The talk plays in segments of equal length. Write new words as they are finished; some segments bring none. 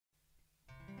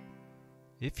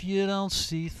If you don't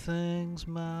see things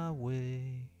my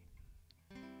way,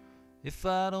 if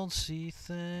I don't see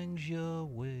things your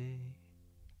way,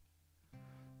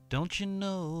 don't you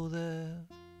know they're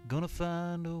gonna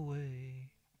find a way?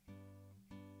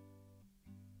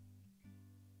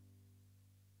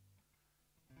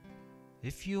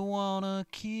 If you wanna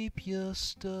keep your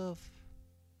stuff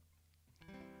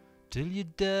till you're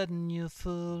dead and you're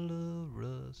full of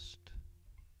rust,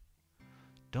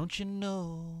 don't you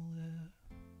know they're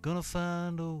gonna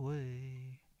find a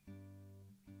way?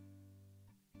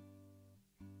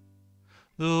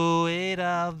 The weight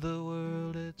of the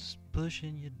world, it's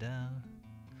pushing you down.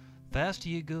 Faster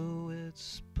you go,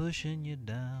 it's pushing you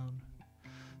down.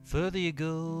 Further you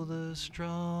go, the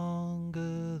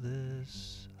stronger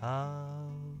this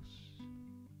house.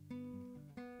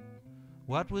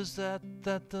 What was that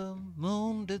the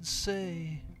moon did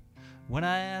say? When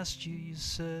I asked you, you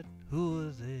said, who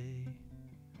are they?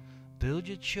 Build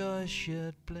your choice,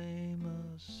 yet blame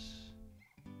us.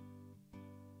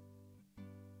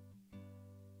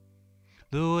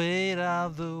 The weight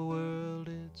of the world,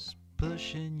 it's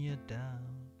pushing you down.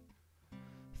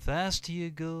 Faster you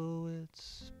go,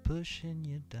 it's pushing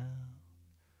you down.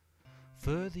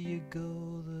 Further you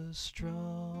go, the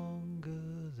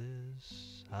stronger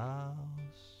this house.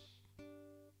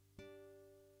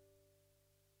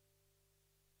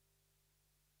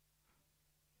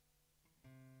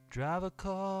 Drive a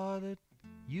car that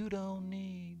you don't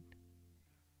need.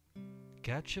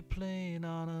 Catch a plane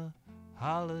on a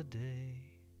holiday.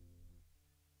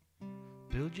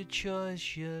 Build your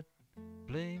choice, yet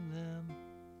blame them.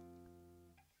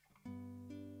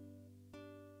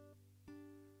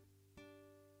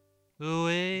 The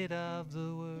weight of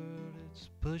the world, it's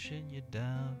pushing you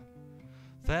down.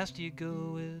 Faster you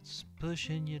go, it's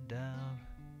pushing you down.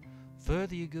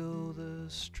 Further you go, the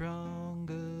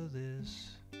stronger